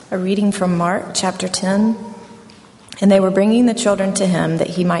A reading from Mark chapter 10. And they were bringing the children to him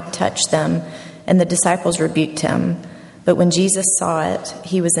that he might touch them, and the disciples rebuked him. But when Jesus saw it,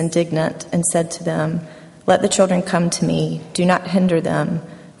 he was indignant and said to them, "Let the children come to me, do not hinder them,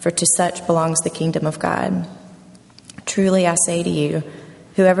 for to such belongs the kingdom of God. Truly I say to you,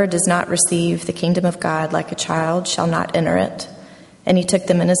 whoever does not receive the kingdom of God like a child shall not enter it." And he took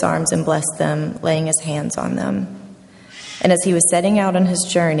them in his arms and blessed them, laying his hands on them. And as he was setting out on his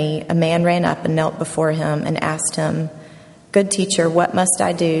journey, a man ran up and knelt before him and asked him, "Good teacher, what must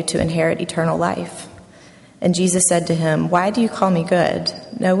I do to inherit eternal life?" And Jesus said to him, "Why do you call me good?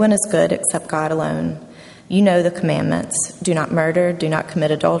 No one is good except God alone. You know the commandments. Do not murder, do not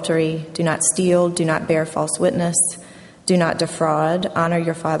commit adultery, do not steal, do not bear false witness, do not defraud, honor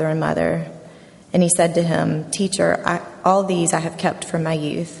your father and mother." And he said to him, "Teacher, all these I have kept from my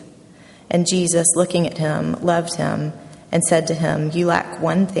youth." And Jesus, looking at him, loved him and said to him, "You lack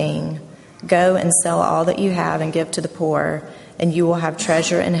one thing. Go and sell all that you have and give to the poor, and you will have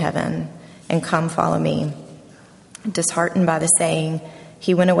treasure in heaven. And come follow me." Disheartened by the saying,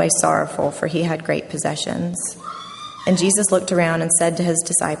 he went away sorrowful, for he had great possessions. And Jesus looked around and said to his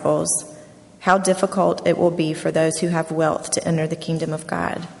disciples, "How difficult it will be for those who have wealth to enter the kingdom of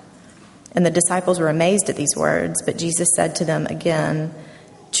God." And the disciples were amazed at these words, but Jesus said to them again,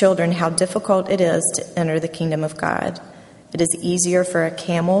 "Children, how difficult it is to enter the kingdom of God. It is easier for a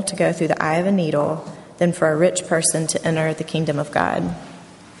camel to go through the eye of a needle than for a rich person to enter the kingdom of God."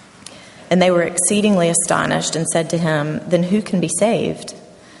 And they were exceedingly astonished and said to him, "Then who can be saved?"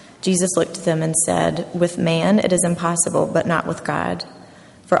 Jesus looked at them and said, "With man it is impossible, but not with God.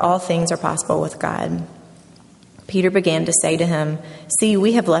 For all things are possible with God." Peter began to say to him, "See,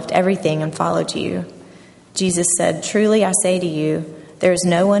 we have left everything and followed you." Jesus said, "Truly I say to you, there is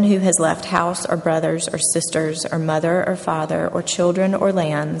no one who has left house or brothers or sisters or mother or father or children or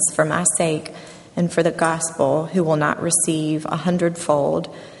lands for my sake and for the gospel who will not receive 100-fold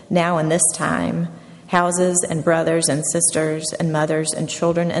now in this time, houses and brothers and sisters and mothers and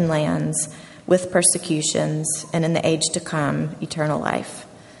children and lands, with persecutions, and in the age to come, eternal life.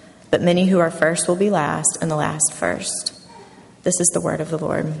 But many who are first will be last, and the last first." This is the word of the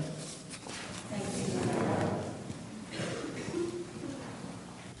Lord.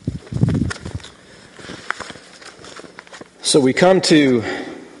 So we come to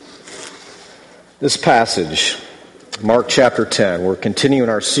this passage, Mark chapter 10. We're continuing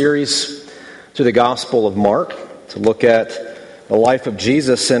our series through the Gospel of Mark to look at the life of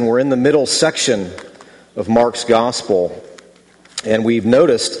Jesus, and we're in the middle section of Mark's Gospel. And we've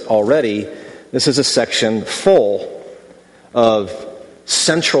noticed already this is a section full of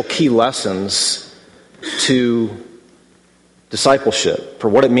central key lessons to discipleship, for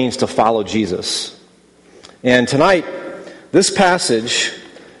what it means to follow Jesus. And tonight, this passage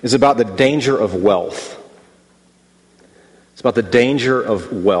is about the danger of wealth. It's about the danger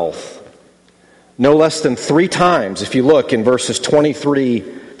of wealth. No less than 3 times, if you look in verses 23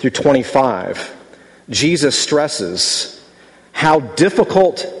 through 25, Jesus stresses how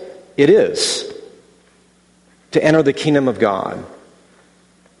difficult it is to enter the kingdom of God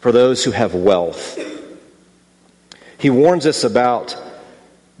for those who have wealth. He warns us about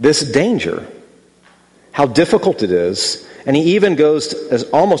this danger, how difficult it is. And he even goes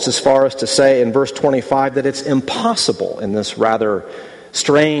almost as far as to say in verse 25 that it's impossible, in this rather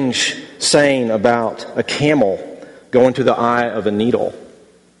strange saying about a camel going through the eye of a needle.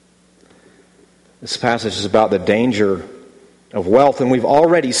 This passage is about the danger of wealth, and we've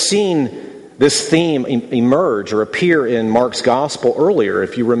already seen this theme emerge or appear in Mark's Gospel earlier.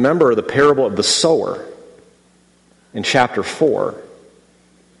 If you remember the parable of the sower in chapter 4,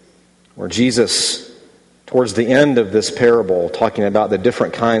 where Jesus, towards the end of this parable, talking about the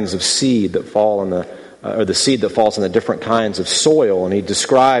different kinds of seed that fall in the seed that falls in the different kinds of soil, and he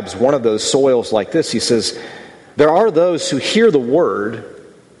describes one of those soils like this. He says, "There are those who hear the word,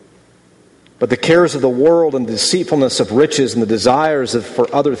 but the cares of the world and the deceitfulness of riches and the desires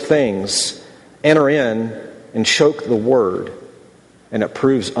for other things enter in and choke the word, and it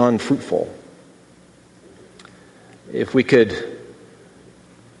proves unfruitful." If we could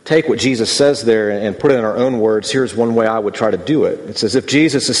take what Jesus says there and put it in our own words, here's one way I would try to do it. It's as if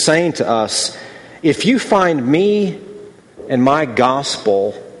Jesus is saying to us, if you find me and my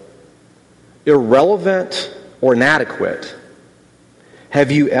gospel irrelevant or inadequate,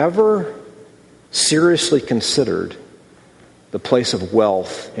 have you ever seriously considered the place of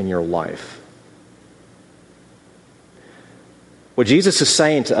wealth in your life? What Jesus is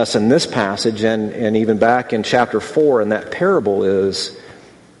saying to us in this passage and even back in chapter 4 in that parable is,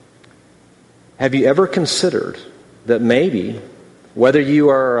 have you ever considered that maybe whether you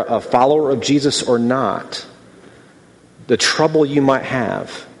are a follower of Jesus or not, the trouble you might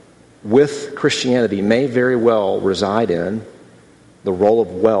have with Christianity may very well reside in the role of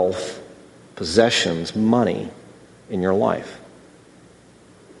wealth, possessions, money in your life.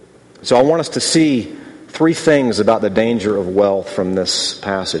 So I want us to see three things about the danger of wealth from this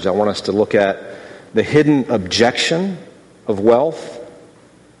passage. I want us to look at the hidden objection of wealth.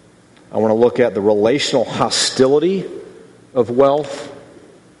 I want to look at the relational hostility of wealth.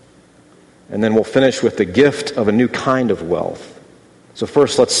 And then we'll finish with the gift of a new kind of wealth. So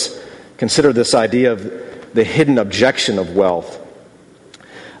first, let's consider this idea of the hidden objection of wealth.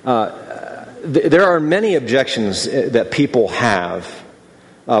 There are many objections that people have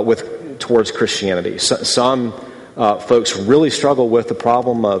towards Christianity. Some folks really struggle with the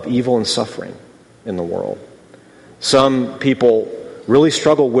problem of evil and suffering in the world. Some people really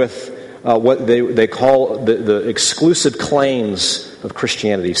struggle with what they call the exclusive claims of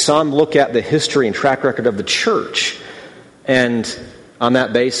Christianity. Some look at the history and track record of the church and on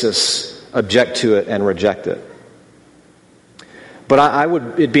that basis object to it and reject it. But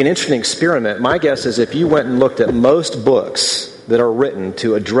it'd be an interesting experiment. My guess is if you went and looked at most books that are written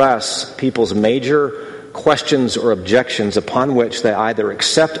to address people's major questions or objections upon which they either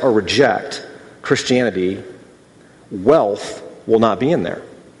accept or reject Christianity, wealth will not be in there.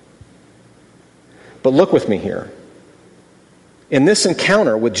 But look with me here. In this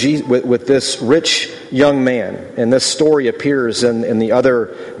encounter with this rich young man, and this story appears in the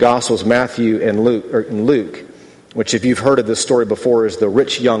other Gospels, Matthew and Luke, which if you've heard of this story before is the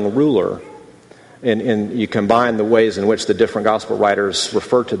rich young ruler. And you combine the ways in which the different Gospel writers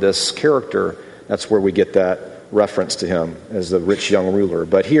refer to this character, that's where we get that reference to him as the rich young ruler.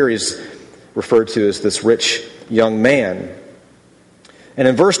 But here he's referred to as this rich young man. And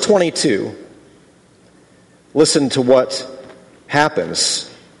in verse 22, listen to what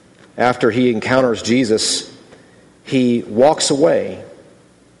happens after he encounters Jesus. He walks away.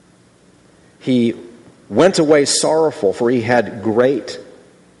 He went away sorrowful, for he had great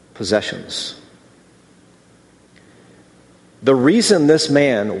possessions. The reason this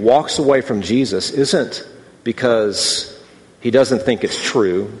man walks away from Jesus isn't because he doesn't think it's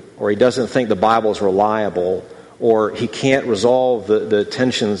true, or he doesn't think the Bible is reliable, or he can't resolve the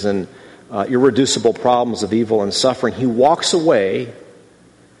tensions and irreducible problems of evil and suffering. He walks away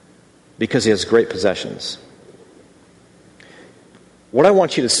because he has great possessions. What I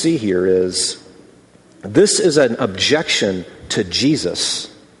want you to see here is this is an objection to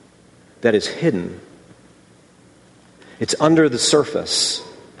Jesus that is hidden. It's under the surface.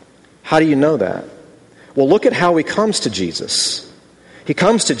 How do you know that? Well, look at how he comes to Jesus. He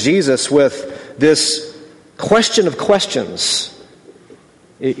comes to Jesus with this question of questions.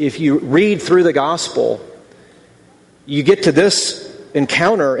 If you read through the gospel, you get to this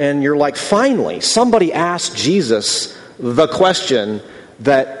encounter and you're like, finally, somebody asked Jesus the question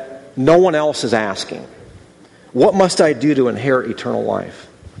that no one else is asking. What must I do to inherit eternal life?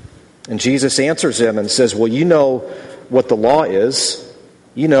 And Jesus answers him and says, well, you know what the law is.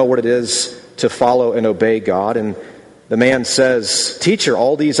 You know what it is to follow and obey God. And the man says, Teacher,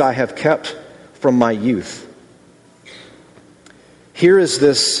 all these I have kept from my youth. Here is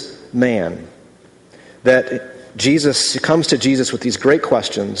this man that Jesus comes to Jesus with these great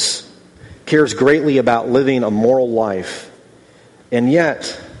questions, cares greatly about living a moral life, and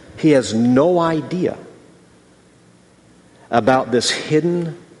yet he has no idea about this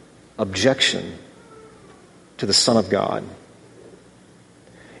hidden objection to the Son of God.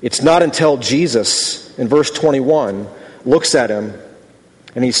 It's not until Jesus, in verse 21, looks at him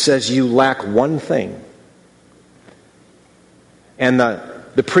and he says, you lack one thing. And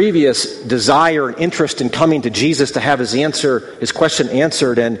the previous desire and interest in coming to Jesus to have his question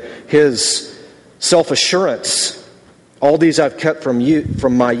answered, and his self-assurance, all these I've kept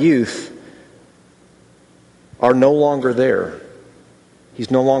from my youth, are no longer there. He's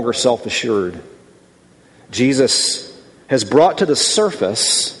no longer self-assured. Jesus has brought to the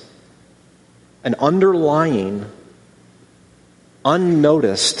surface an underlying,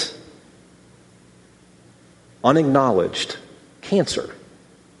 unnoticed, unacknowledged cancer.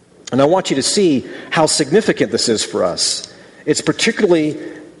 And I want you to see how significant this is for us. It's particularly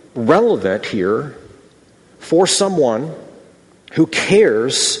relevant here for someone who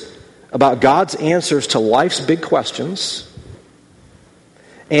cares about God's answers to life's big questions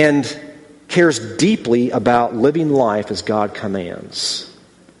and cares deeply about living life as God commands.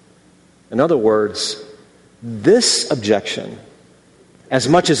 In other words, this objection, as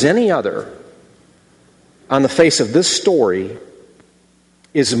much as any other on the face of this story,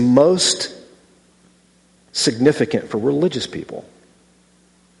 is most significant for religious people.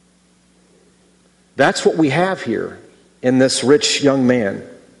 That's what we have here in this rich young man.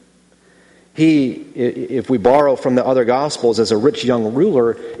 He, if we borrow from the other Gospels, as a rich young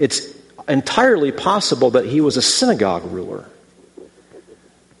ruler, it's entirely possible that he was a synagogue ruler,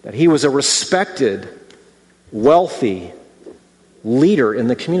 that he was a respected, wealthy leader in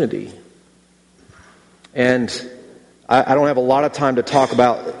the community. And I don't have a lot of time to talk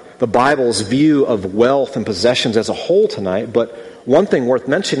about the Bible's view of wealth and possessions as a whole tonight, but one thing worth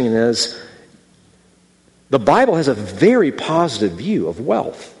mentioning is the Bible has a very positive view of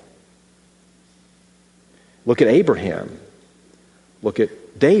wealth. Look at Abraham. Look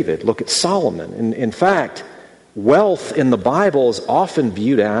at David. Look at Solomon. In fact, wealth in the Bible is often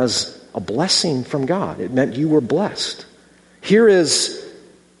viewed as a blessing from God. It meant you were blessed. Here is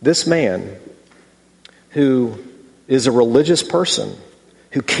this man who is a religious person,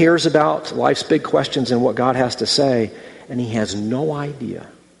 who cares about life's big questions and what God has to say, and he has no idea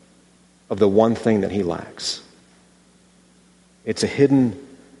of the one thing that he lacks. It's a hidden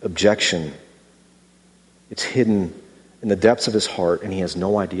objection. It's hidden in the depths of his heart, and he has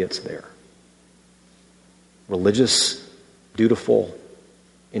no idea it's there. Religious, dutiful,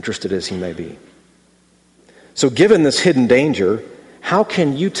 interested as he may be. So given this hidden danger, how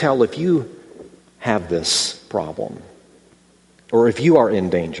can you tell if you have this problem or if you are in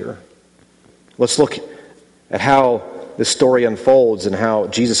danger? Let's look at how this story unfolds and how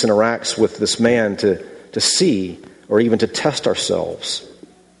Jesus interacts with this man to see or even to test ourselves.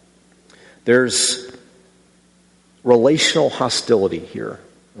 There's relational hostility here.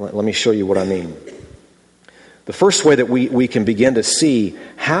 Let me show you what I mean. The first way that we can begin to see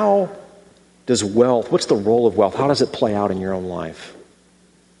how does wealth, what's the role of wealth? How does it play out in your own life?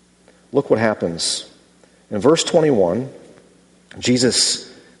 Look what happens. In verse 21,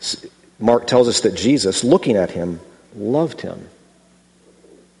 Mark tells us that Jesus, looking at him, loved him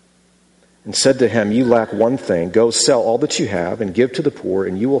and said to him, "You lack one thing. Go sell all that you have and give to the poor,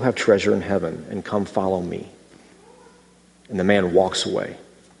 and you will have treasure in heaven, and come follow me." And the man walks away.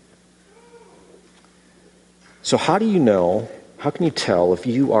 So how can you tell if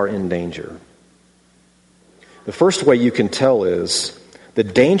you are in danger? The first way you can tell is the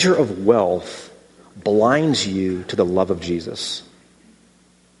danger of wealth blinds you to the love of Jesus.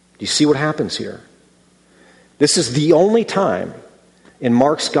 Do you see what happens here? This is the only time in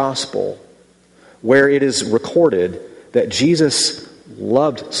Mark's gospel where it is recorded that Jesus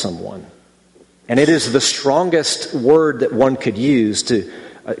loved someone. And it is the strongest word that one could use to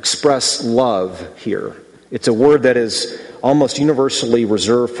express love here. It's a word that is almost universally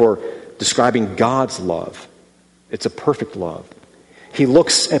reserved for describing God's love. It's a perfect love. He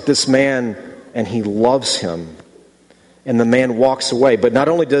looks at this man and he loves him. And the man walks away. But not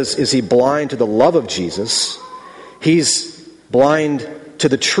only is he blind to the love of Jesus, he's blind to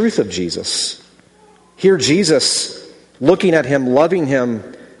the truth of Jesus. Here Jesus, looking at him, loving him,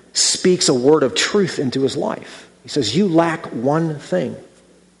 speaks a word of truth into his life. He says, "You lack one thing."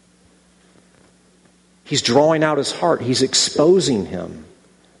 He's drawing out his heart. He's exposing him,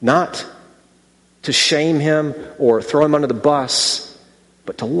 not to shame him or throw him under the bus,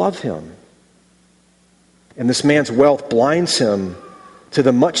 but to love him. And this man's wealth blinds him to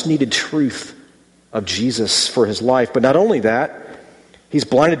the much needed truth of Jesus for his life. But not only that, he's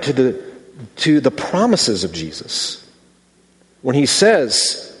blinded to the promises of Jesus. When he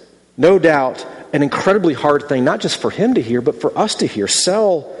says, no doubt, an incredibly hard thing, not just for him to hear, but for us to hear,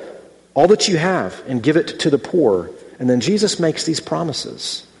 sell all that you have and give it to the poor. And then Jesus makes these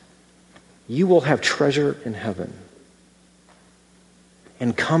promises. You will have treasure in heaven.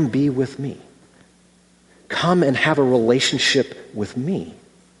 And come be with me. Come and have a relationship with me.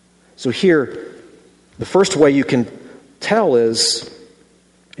 So here, the first way you can tell is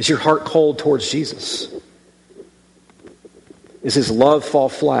your heart cold towards Jesus? Is his love fall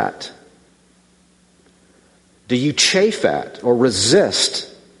flat? Do you chafe at or resist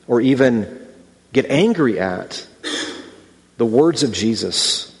or even get angry at the words of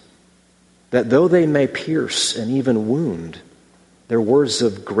Jesus, that though they may pierce and even wound, they're words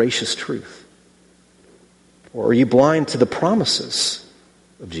of gracious truth? Or are you blind to the promises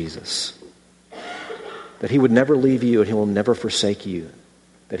of Jesus? That he would never leave you and he will never forsake you.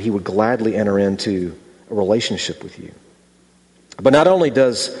 That he would gladly enter into a relationship with you. But not only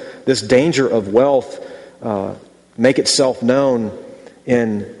does this danger of wealth make itself known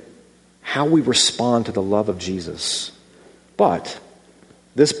in how we respond to the love of Jesus, but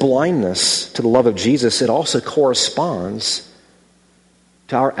this blindness to the love of Jesus, it also corresponds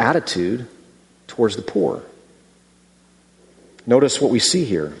to our attitude towards the poor. Notice what we see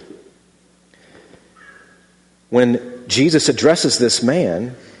here. When Jesus addresses this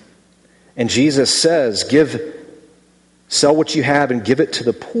man and Jesus says, sell what you have and give it to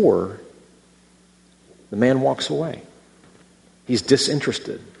the poor, the man walks away. He's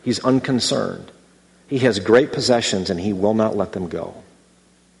disinterested. He's unconcerned. He has great possessions and he will not let them go.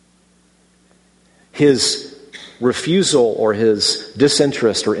 His refusal or his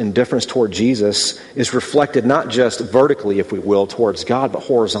disinterest or indifference toward Jesus is reflected not just vertically, if we will, towards God, but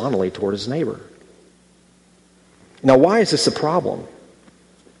horizontally toward his neighbor. Now, why is this a problem?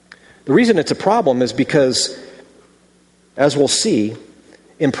 The reason it's a problem is because, as we'll see,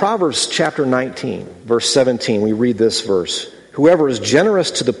 in Proverbs chapter 19, verse 17, we read this verse: "Whoever is generous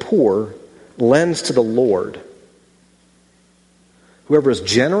to the poor lends to the Lord." Whoever is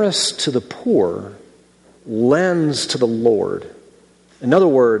generous to the poor lends to the Lord. In other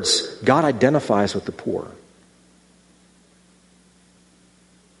words, God identifies with the poor.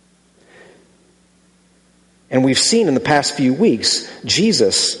 And we've seen in the past few weeks,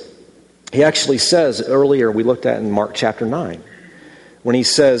 Jesus, he actually says earlier, we looked at in Mark chapter 9, when he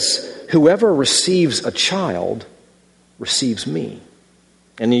says, "Whoever receives a child receives me."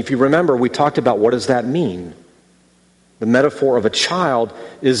 And if you remember, we talked about what does that mean. The metaphor of a child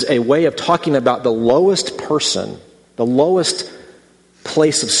is a way of talking about the lowest person, the lowest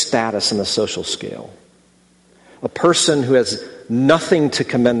place of status in the social scale. A person who has nothing to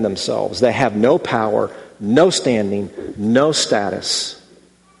commend themselves. They have no power, no standing, no status,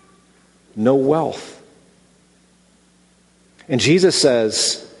 no wealth. And Jesus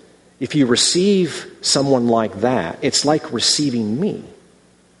says, if you receive someone like that, it's like receiving me.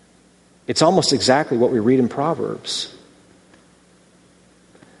 It's almost exactly what we read in Proverbs.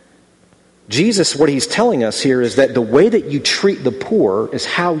 Jesus, what he's telling us here is that the way that you treat the poor is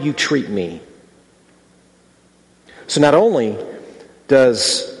how you treat me. So not only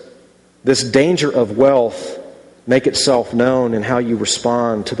does this danger of wealth make itself known in how you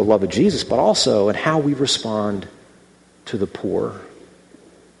respond to the love of Jesus, but also in how we respond to the poor.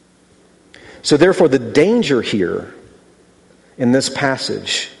 So therefore, the danger here in this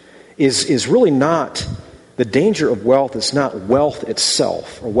passage is really not, the danger of wealth is not wealth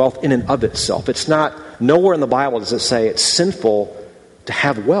itself, or wealth in and of itself. It's not, nowhere in the Bible does it say it's sinful to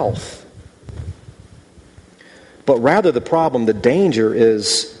have wealth. But rather the problem, the danger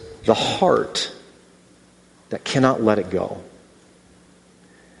is the heart that cannot let it go.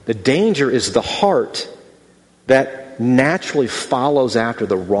 The danger is the heart that naturally follows after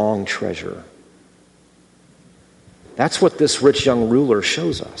the wrong treasure. That's what this rich young ruler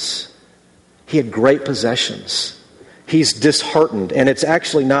shows us. He had great possessions. He's disheartened. And it's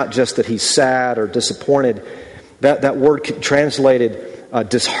actually not just that he's sad or disappointed. That word translated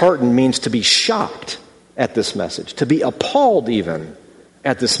disheartened means to be shocked at this message, to be appalled even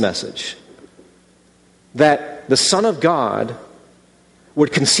at this message. That the Son of God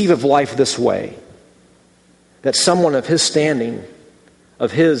would conceive of life this way. That someone of his standing,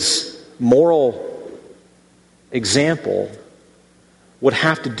 of his moral example, would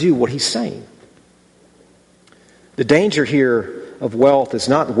have to do what he's saying. The danger here of wealth is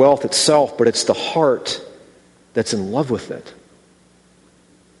not wealth itself, but it's the heart that's in love with it,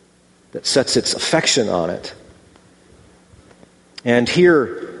 that sets its affection on it. And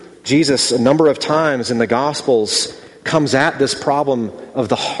here, Jesus, a number of times in the Gospels, comes at this problem of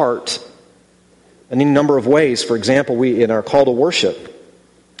the heart in a number of ways. For example, we in our call to worship,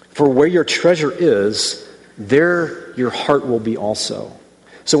 "For where your treasure is, there your heart will be also."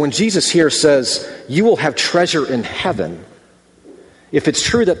 So when Jesus here says, "You will have treasure in heaven," if it's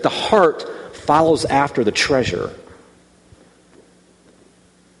true that the heart follows after the treasure,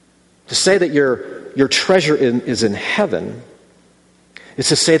 to say that your treasure is in heaven is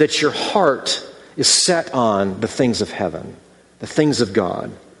to say that your heart is set on the things of heaven, the things of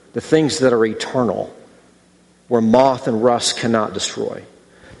God, the things that are eternal, where moth and rust cannot destroy.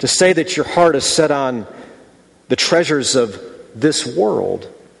 To say that your heart is set on the treasures of this world,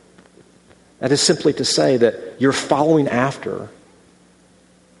 that is simply to say that you're following after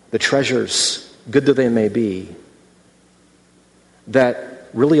the treasures, good though they may be, that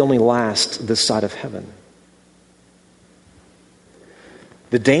really only last this side of heaven.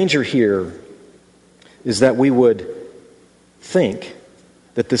 The danger here is that we would think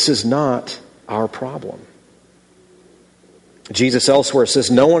that this is not our problem. Jesus elsewhere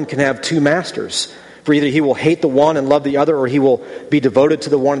says, "No one can have two masters. For either he will hate the one and love the other, or he will be devoted to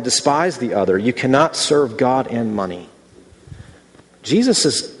the one and despise the other. You cannot serve God and money." This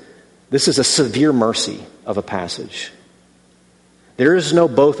is a severe mercy of a passage. There is no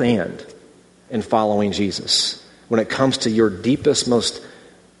both and in following Jesus when it comes to your deepest, most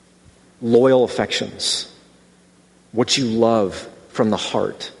loyal affections, what you love from the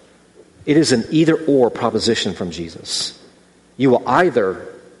heart. It is an either-or proposition from Jesus. You will either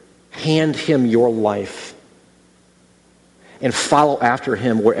hand him your life and follow after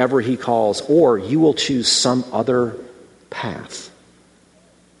him wherever he calls, or you will choose some other path.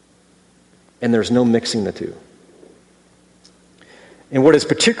 And there's no mixing the two. And what is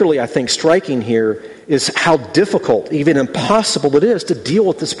particularly, I think, striking here is how difficult, even impossible it is to deal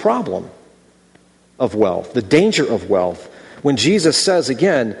with this problem of wealth, the danger of wealth. When Jesus says,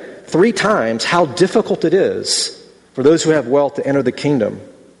 again, 3 times how difficult it is for those who have wealth to enter the kingdom.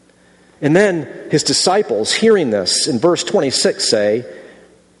 And then his disciples, hearing this, in verse 26 say,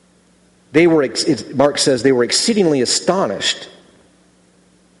 Mark says they were exceedingly astonished.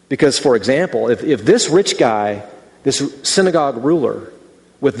 Because, for example, if this rich guy, this synagogue ruler,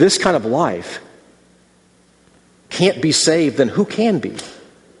 with this kind of life, can't be saved, then who can be?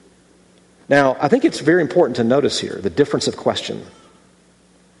 Now, I think it's very important to notice here the difference of question.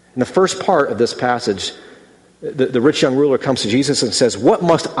 In the first part of this passage, the rich young ruler comes to Jesus and says, "What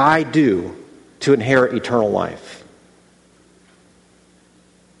must I do to inherit eternal life?"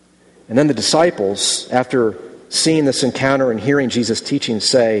 And then the disciples, after seeing this encounter and hearing Jesus' teaching,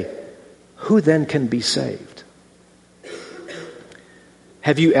 say, "Who then can be saved?"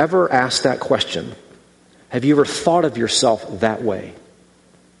 Have you ever asked that question? Have you ever thought of yourself that way?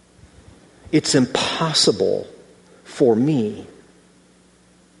 It's impossible for me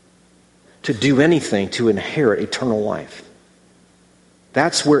to do anything to inherit eternal life.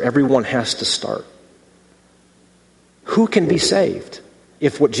 That's where everyone has to start. Who can be saved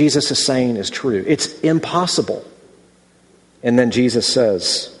if what Jesus is saying is true? It's impossible. And then Jesus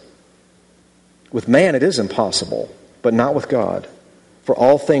says, with man it is impossible, but not with God. For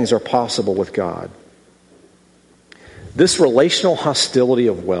all things are possible with God. This relational hostility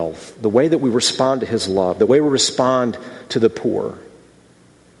of wealth, the way that we respond to his love, the way we respond to the poor,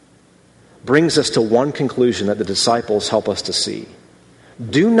 brings us to one conclusion that the disciples help us to see.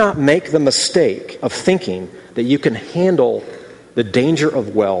 Do not make the mistake of thinking that you can handle the danger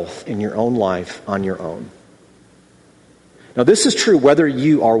of wealth in your own life on your own. Now, this is true whether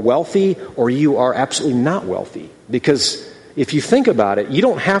you are wealthy or you are absolutely not wealthy. Because if you think about it, you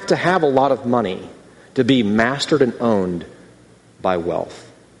don't have to have a lot of money to be mastered and owned by wealth.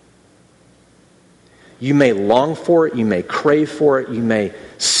 You may long for it, you may crave for it, you may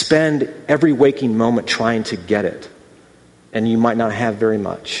spend every waking moment trying to get it, and you might not have very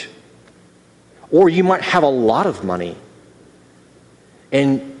much. Or you might have a lot of money,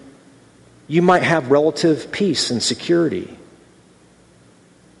 and you might have relative peace and security.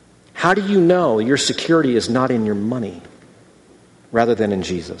 How do you know your security is not in your money rather than in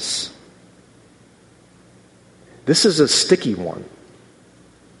Jesus? This is a sticky one.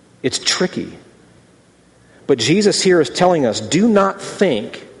 It's tricky. But Jesus here is telling us, do not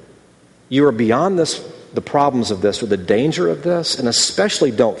think you are beyond the problems of this or the danger of this, and especially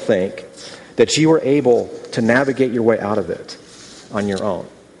don't think that you are able to navigate your way out of it on your own.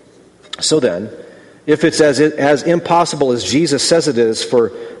 So then, if it's as impossible as Jesus says it is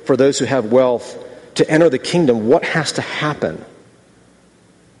for those who have wealth to enter the kingdom, what has to happen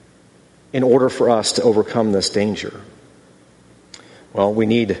in order for us to overcome this danger? Well, we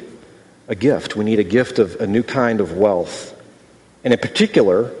need a gift. We need a gift of a new kind of wealth. And in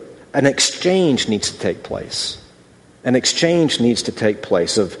particular, an exchange needs to take place. An exchange needs to take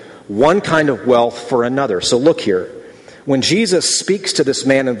place of one kind of wealth for another. So look here. When Jesus speaks to this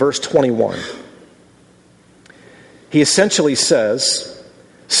man in verse 21, he essentially says,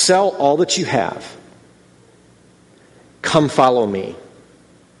 "Sell all that you have. Come follow me."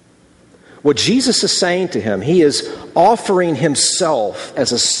 What Jesus is saying to him, he is offering himself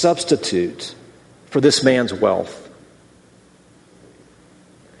as a substitute for this man's wealth,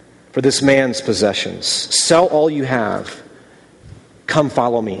 for this man's possessions. Sell all you have. Come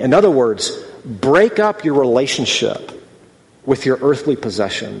follow me. In other words, break up your relationship with your earthly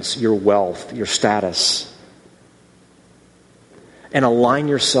possessions, your wealth, your status, and align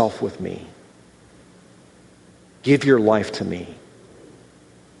yourself with me. Give your life to me.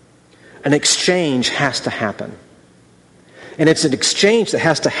 An exchange has to happen. And it's an exchange that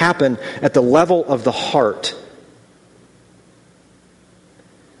has to happen at the level of the heart.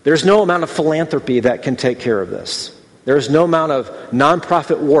 There's no amount of philanthropy that can take care of this. There's no amount of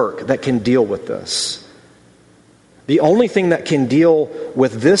nonprofit work that can deal with this. The only thing that can deal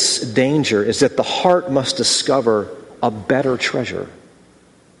with this danger is that the heart must discover a better treasure.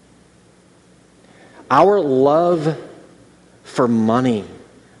 Our love for money,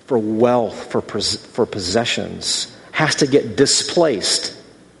 for wealth, for possessions has to get displaced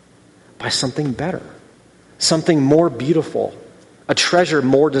by something better, something more beautiful, a treasure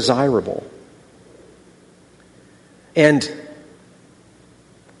more desirable. And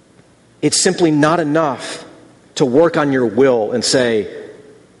it's simply not enough to work on your will and say,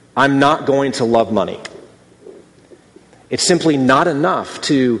 I'm not going to love money. It's simply not enough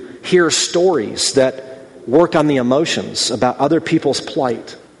to hear stories that work on the emotions about other people's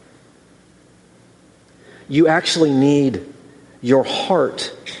plight. You actually need your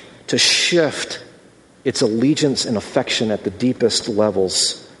heart to shift its allegiance and affection at the deepest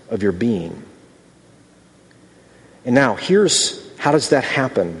levels of your being. And now, here's how does that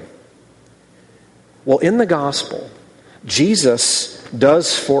happen? Well, in the gospel, Jesus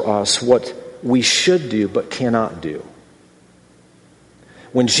does for us what we should do but cannot do.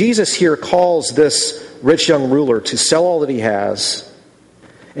 When Jesus here calls this rich young ruler to sell all that he has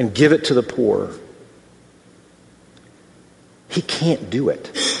and give it to the poor, he can't do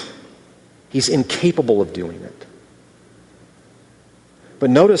it. He's incapable of doing it.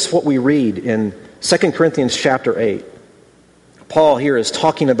 But notice what we read in 2 Corinthians chapter 8. Paul here is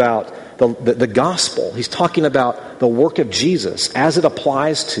talking about the gospel. He's talking about the work of Jesus as it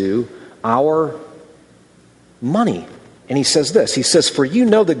applies to our money. And he says this, he says, "For you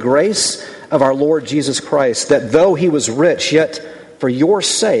know the grace of our Lord Jesus Christ, that though he was rich, yet for your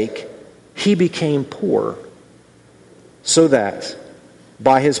sake he became poor, so that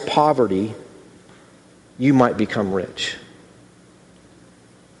by his poverty you might become rich."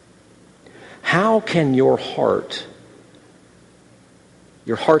 How can your heart's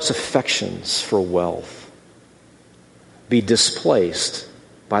affections for wealth be displaced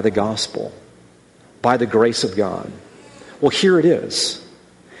by the gospel, by the grace of God? Well, here it is.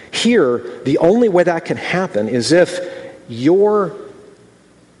 Here, the only way that can happen is if your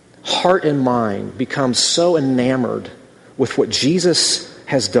heart and mind become so enamored with what Jesus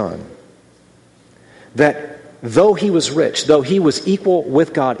has done that though he was rich, though he was equal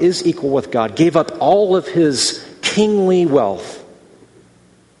with God, is equal with God, gave up all of his kingly wealth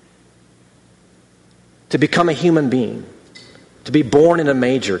to become a human being, to be born in a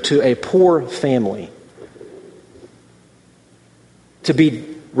manger to a poor family, to be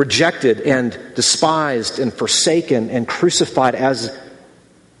rejected and despised and forsaken and crucified as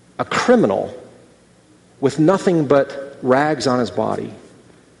a criminal with nothing but rags on his body.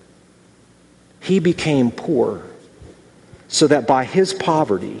 He became poor so that by his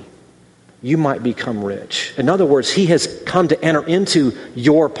poverty you might become rich. In other words, he has come to enter into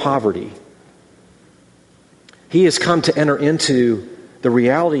your poverty. He has come to enter into the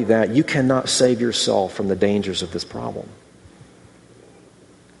reality that you cannot save yourself from the dangers of this problem.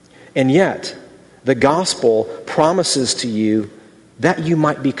 And yet, the gospel promises to you that you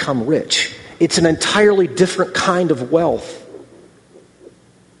might become rich. It's an entirely different kind of wealth.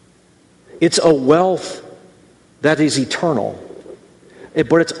 It's a wealth that is eternal,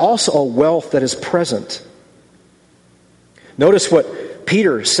 but it's also a wealth that is present. Notice what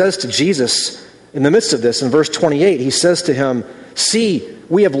Peter says to Jesus in the midst of this. In verse 28, he says to him, "See,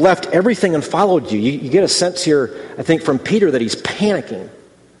 we have left everything and followed you." You get a sense here, I think, from Peter that he's panicking.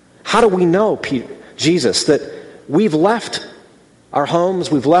 How do we know, Jesus, that we've left our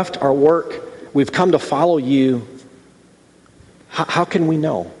homes, we've left our work, we've come to follow you? How can we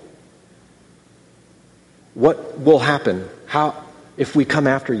know? What will happen? How if we come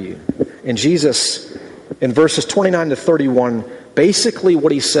after you? And Jesus, in verses 29 to 31, basically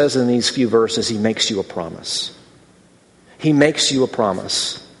what he says in these few verses, he makes you a promise. He makes you a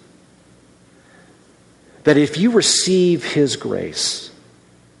promise that if you receive his grace,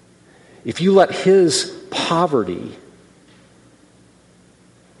 if you let his poverty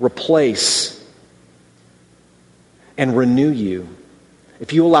replace and renew you,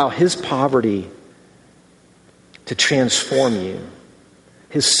 if you allow his poverty to transform you,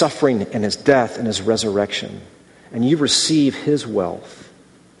 his suffering and his death and his resurrection, and you receive his wealth,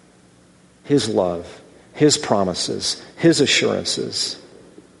 his love, his promises, his assurances,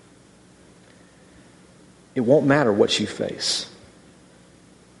 it won't matter what you face.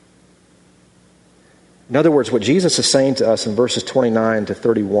 In other words, what Jesus is saying to us in verses 29 to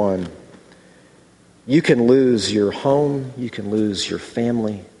 31, you can lose your home, you can lose your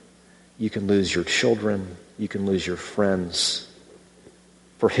family, you can lose your children, you can lose your friends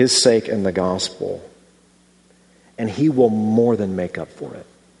for his sake and the gospel, and he will more than make up for it.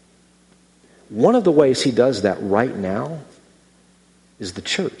 One of the ways he does that right now is the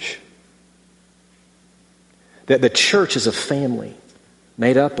church. That the church is a family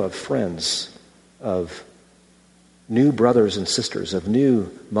made up of friends, of new brothers and sisters, of new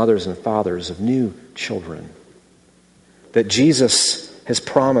mothers and fathers, of new children. That Jesus has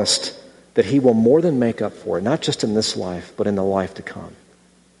promised that he will more than make up for it, not just in this life, but in the life to come.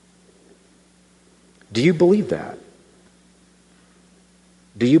 Do you believe that?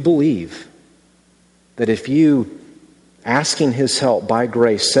 Do you believe that if you, asking his help by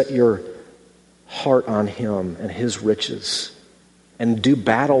grace, set your heart on him and his riches and do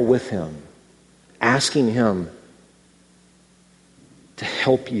battle with him, asking him to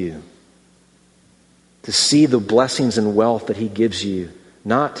help you, to see the blessings and wealth that he gives you,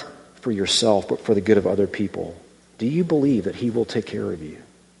 not for yourself, but for the good of other people? Do you believe that he will take care of you?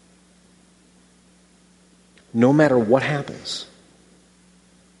 No matter what happens.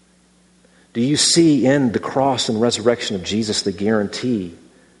 Do you see in the cross and resurrection of Jesus the guarantee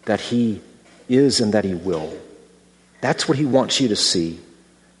that he is and that he will? That's what he wants you to see.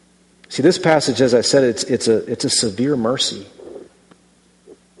 See, this passage, as I said, it's a severe mercy.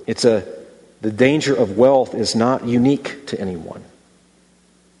 The danger of wealth is not unique to anyone.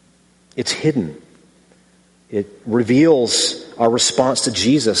 It's hidden. It reveals our response to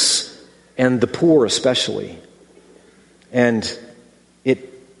Jesus and the poor especially. And it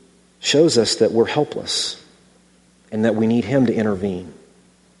shows us that we're helpless and that we need him to intervene.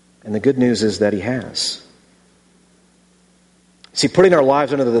 And the good news is that he has. See, putting our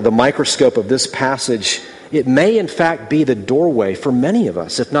lives under the microscope of this passage, it may in fact be the doorway for many of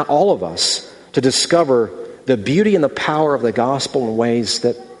us, if not all of us, to discover the beauty and the power of the gospel in ways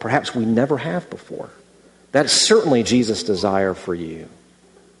that perhaps we never have before. That's certainly Jesus' desire for you.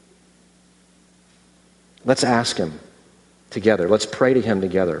 Let's ask him together. Let's pray to him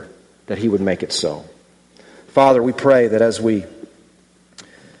together that he would make it so. Father, we pray that as we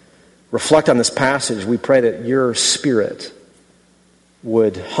reflect on this passage, we pray that your Spirit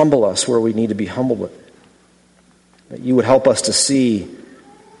would humble us where we need to be humbled. That you would help us to see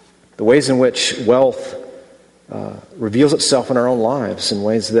the ways in which wealth reveals itself in our own lives in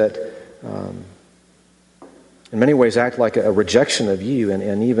ways that in many ways act like a rejection of you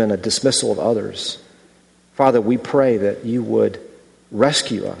and even a dismissal of others. Father, we pray that you would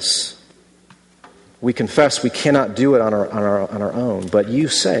rescue us. We confess we cannot do it on our own, but you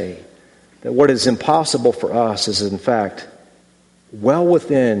say that what is impossible for us is in fact well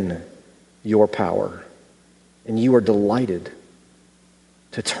within your power, and you are delighted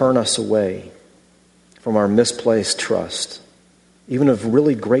to turn us away from our misplaced trust, even of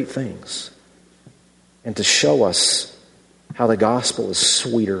really great things, and to show us how the gospel is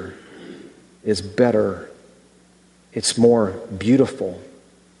sweeter, is better, it's more beautiful.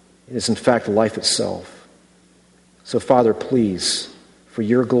 It is in fact life itself. So Father, please, for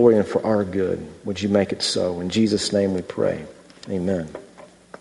your glory and for our good, would you make it so? In Jesus' name we pray. Amen.